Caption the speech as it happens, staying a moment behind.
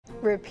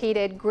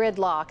Repeated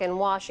gridlock in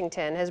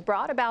Washington has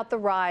brought about the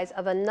rise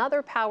of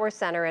another power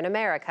center in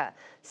America,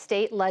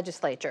 state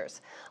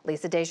legislatures.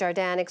 Lisa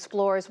Desjardins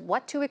explores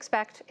what to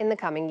expect in the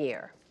coming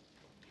year.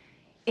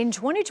 In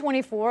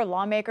 2024,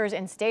 lawmakers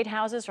in state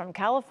houses from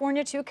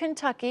California to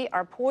Kentucky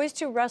are poised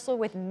to wrestle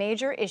with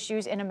major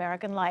issues in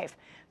American life.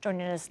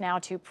 Joining us now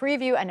to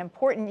preview an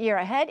important year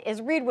ahead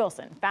is Reed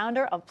Wilson,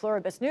 founder of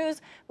Pluribus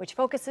News, which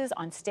focuses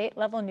on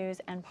state-level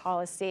news and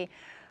policy.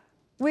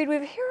 Reed,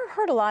 we've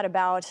heard a lot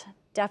about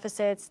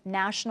deficits,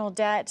 national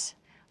debt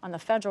on the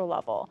federal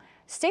level.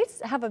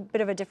 States have a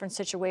bit of a different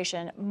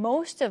situation.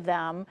 Most of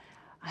them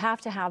have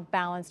to have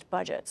balanced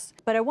budgets.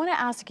 But I want to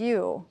ask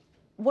you,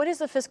 what is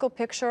the fiscal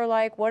picture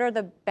like? What are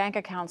the bank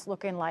accounts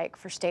looking like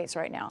for states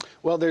right now?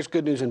 Well, there's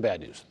good news and bad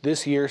news.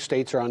 This year,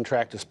 states are on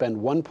track to spend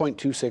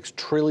 $1.26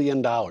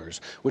 trillion,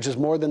 which is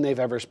more than they've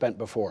ever spent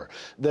before.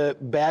 The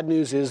bad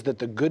news is that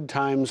the good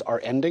times are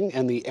ending,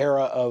 and the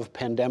era of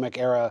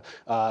pandemic-era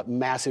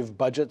massive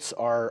budgets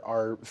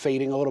are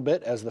fading a little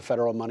bit as the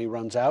federal money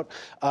runs out.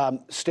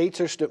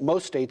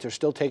 Most states are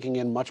still taking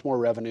in much more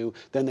revenue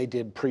than they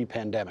did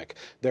pre-pandemic.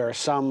 There are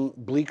some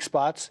bleak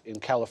spots. In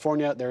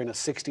California, they're in a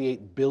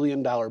 $68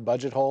 billion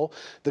budget hole.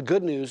 The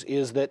good news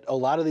is that a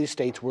lot of these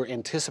states were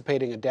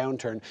anticipating a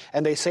downturn,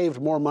 and they saved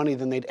more money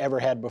than they'd ever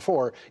had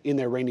before in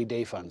their rainy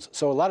day funds.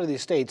 So a lot of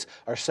these states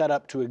are set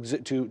up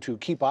to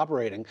keep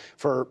operating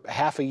for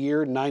half a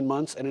year, 9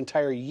 months, an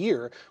entire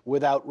year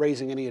without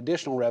raising any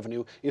additional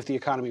revenue if the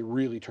economy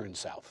really turns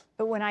south.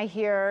 But when I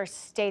hear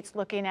states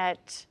looking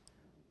at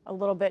a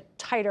little bit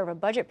tighter of a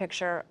budget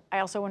picture, I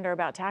also wonder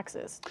about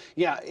taxes.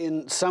 Yeah,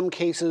 in some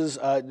cases,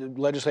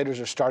 legislators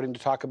are starting to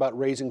talk about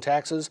raising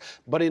taxes,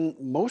 but in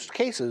most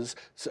cases,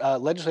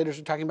 legislators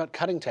are talking about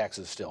cutting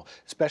taxes still,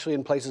 especially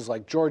in places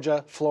like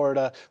Georgia,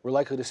 Florida. We're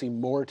likely to see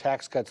more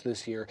tax cuts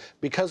this year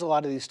because a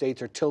lot of these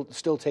states are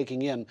still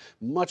taking in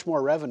much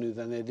more revenue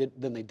than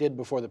they did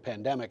before the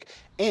pandemic,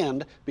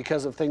 and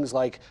because of things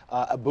like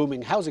a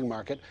booming housing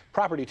market,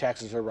 property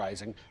taxes are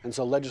rising, and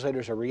so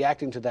legislators are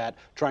reacting to that,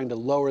 trying to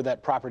lower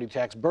that property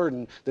tax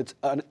burden that's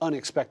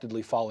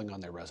unexpectedly falling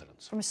on their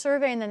residents. From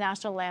surveying the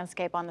national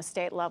landscape on the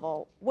state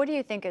level, what do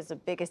you think is the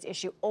biggest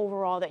issue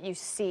overall that you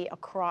see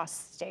across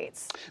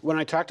states? When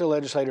I talk to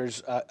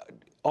legislators,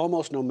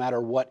 almost no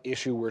matter what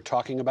issue we're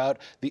talking about,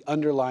 the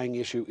underlying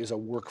issue is a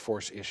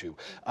workforce issue.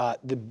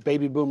 The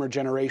baby boomer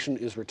generation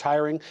is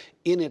retiring.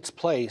 In its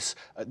place,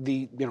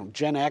 the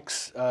Gen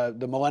X,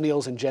 the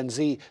millennials and Gen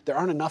Z, there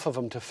aren't enough of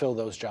them to fill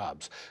those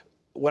jobs.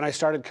 When I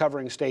started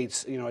covering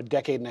states, a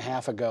decade and a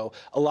half ago,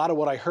 a lot of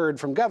what I heard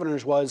from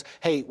governors was,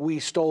 hey, we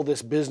stole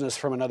this business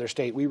from another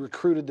state. We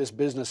recruited this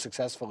business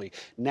successfully.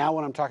 Now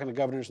when I'm talking to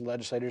governors and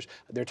legislators,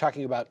 they're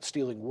talking about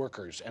stealing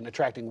workers and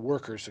attracting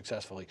workers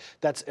successfully.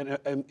 That's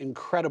an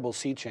incredible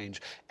sea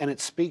change, and it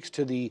speaks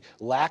to the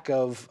lack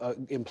of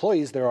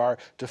employees there are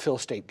to fill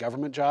state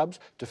government jobs,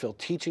 to fill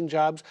teaching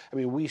jobs. I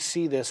mean, we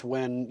see this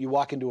when you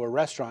walk into a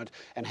restaurant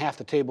and half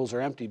the tables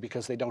are empty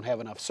because they don't have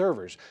enough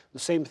servers. The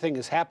same thing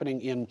is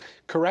happening in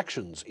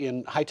corrections,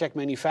 in high-tech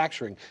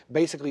manufacturing,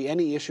 basically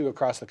any issue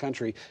across the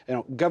country.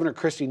 Governor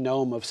Kristi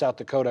Noem of South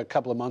Dakota a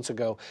couple of months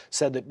ago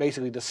said that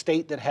basically the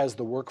state that has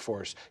the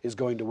workforce is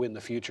going to win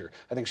the future.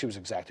 I think she was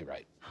exactly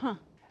right. Huh.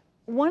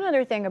 One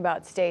other thing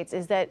about states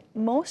is that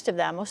most of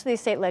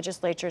these state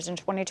legislatures in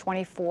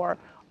 2024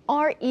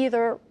 are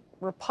either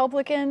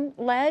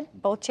Republican-led,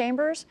 both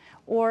chambers,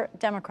 or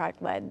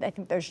Democrat-led. I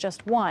think there's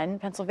just one,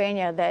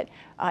 Pennsylvania, that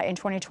in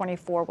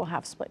 2024 will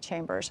have split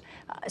chambers.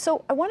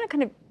 So I want to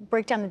kind of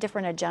break down the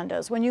different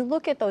agendas. When you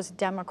look at those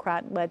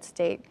Democrat-led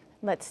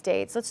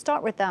states, let's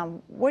start with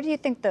them. What do you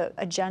think the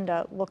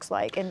agenda looks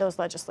like in those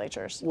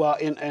legislatures? Well,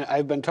 and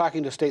I've been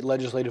talking to state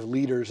legislative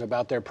leaders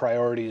about their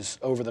priorities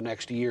over the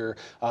next year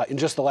in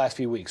just the last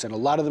few weeks. And a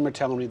lot of them are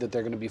telling me that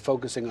they're going to be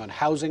focusing on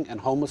housing and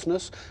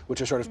homelessness, which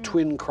are sort of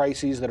twin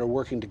crises that are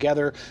working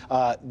together.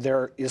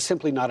 There is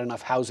simply not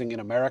enough housing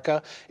in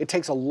America. It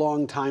takes a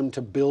long time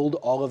to build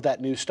all of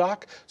that new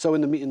stock. So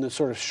in the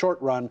sort of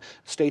short run,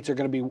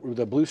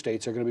 the blue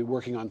states are going to be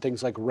working on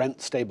things like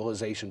rent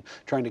stabilization,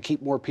 trying to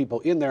keep more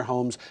people in their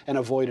homes and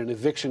avoid an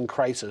eviction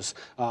crisis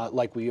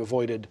like we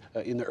avoided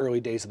in the early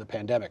days of the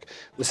pandemic.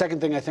 The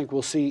second thing I think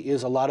we'll see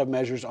is a lot of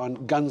measures on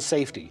gun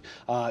safety,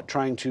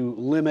 trying to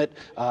limit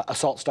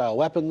assault-style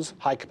weapons,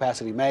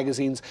 high-capacity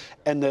magazines,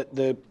 and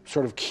the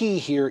sort of key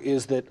here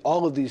is that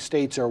all of these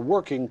states are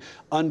working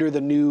under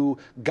the new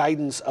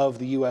guidance of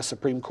the U.S.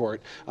 Supreme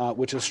Court,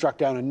 which has struck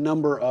down a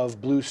number of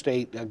blue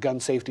state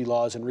gun safety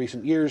laws in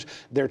recent years.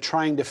 They're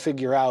trying to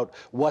figure out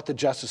what the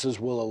justices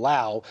will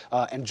allow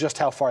and just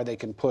how far they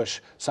can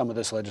push some some of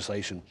this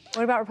legislation.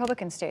 What about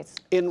Republican states?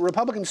 In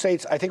Republican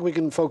states, I think we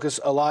can focus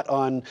a lot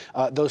on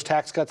those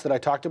tax cuts that I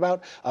talked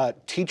about,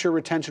 teacher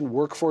retention,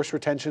 workforce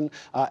retention,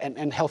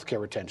 and healthcare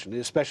retention,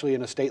 especially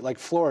in a state like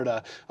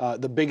Florida.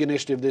 The big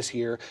initiative this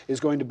year is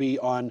going to be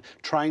on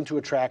trying to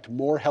attract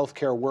more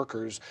healthcare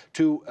workers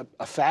to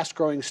a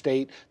fast-growing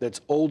state that's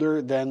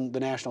older than the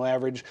national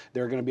average.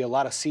 There are going to be a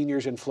lot of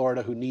seniors in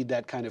Florida who need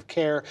that kind of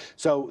care.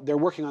 So they're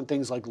working on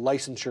things like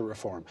licensure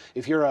reform.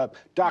 If you're a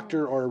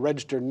doctor or a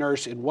registered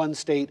nurse in one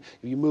state,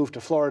 if you move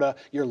to Florida,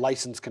 your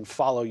license can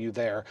follow you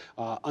there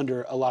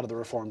under a lot of the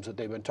reforms that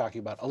they've been talking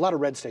about. A lot of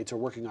red states are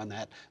working on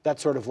that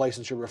sort of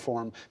licensure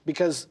reform,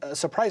 because a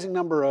surprising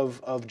number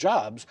of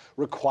jobs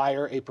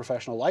require a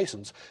professional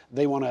license.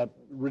 They want to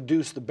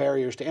reduce the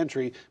barriers to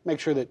entry, make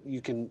sure that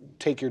you can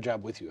take your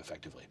job with you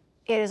effectively.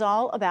 It is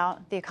all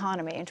about the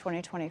economy in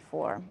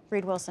 2024.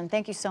 Reed Wilson,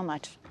 thank you so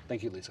much.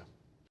 Thank you, Lisa.